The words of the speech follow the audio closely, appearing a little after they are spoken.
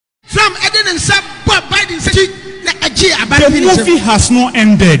From Eden and Sab Biden the movie has not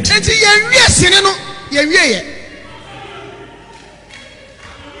ended. You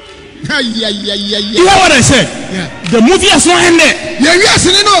hear what I said? Yeah. The movie has not ended.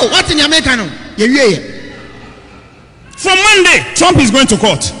 What in America? From Monday, Trump is going to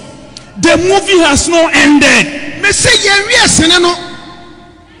court. The movie has not ended.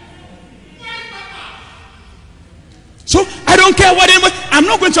 So I don't care what anybody. I'm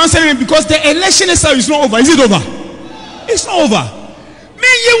not going to answer him because the election itself is not over. Is it over? It's not over.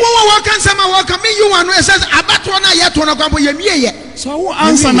 So I will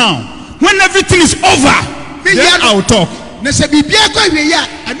answer now. When everything is over, then I will talk. Now,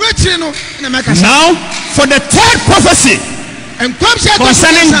 for the third prophecy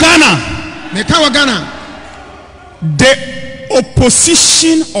concerning Ghana, the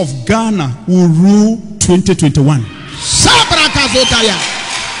opposition of Ghana will rule 2021.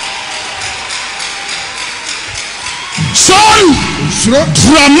 John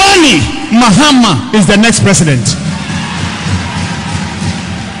Dramani Mahama is the next president.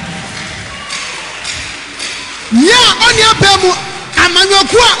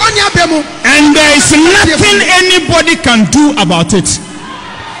 And there is nothing anybody can do about it.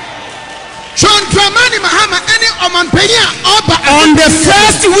 On the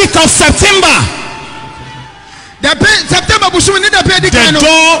first week of September, the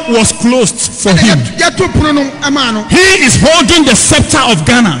door was closed for him. He is holding the scepter of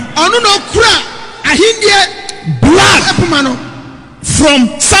Ghana. Blood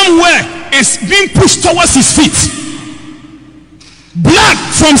from somewhere is being pushed towards his feet. Blood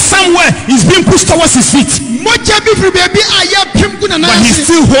from somewhere is being pushed towards his feet. But he's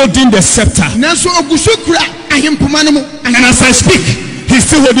still holding the scepter. And as I speak, he's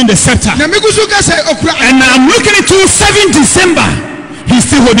still holding the scepter. And I'm looking into 7 December. He's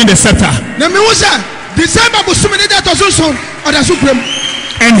still holding the scepter.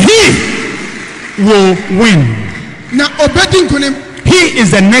 And he will win. He is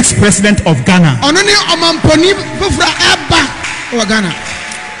the next president of Ghana.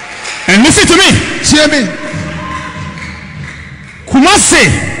 And listen to me. Kumasi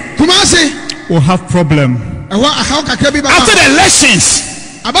will have problem. After the elections,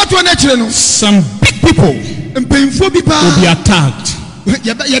 some big people will be attacked.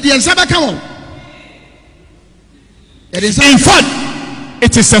 In fact,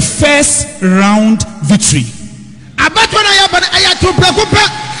 it is a first round victory.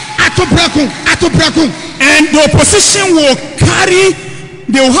 And the opposition will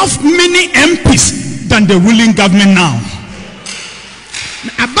they will have many MPs than the ruling government now.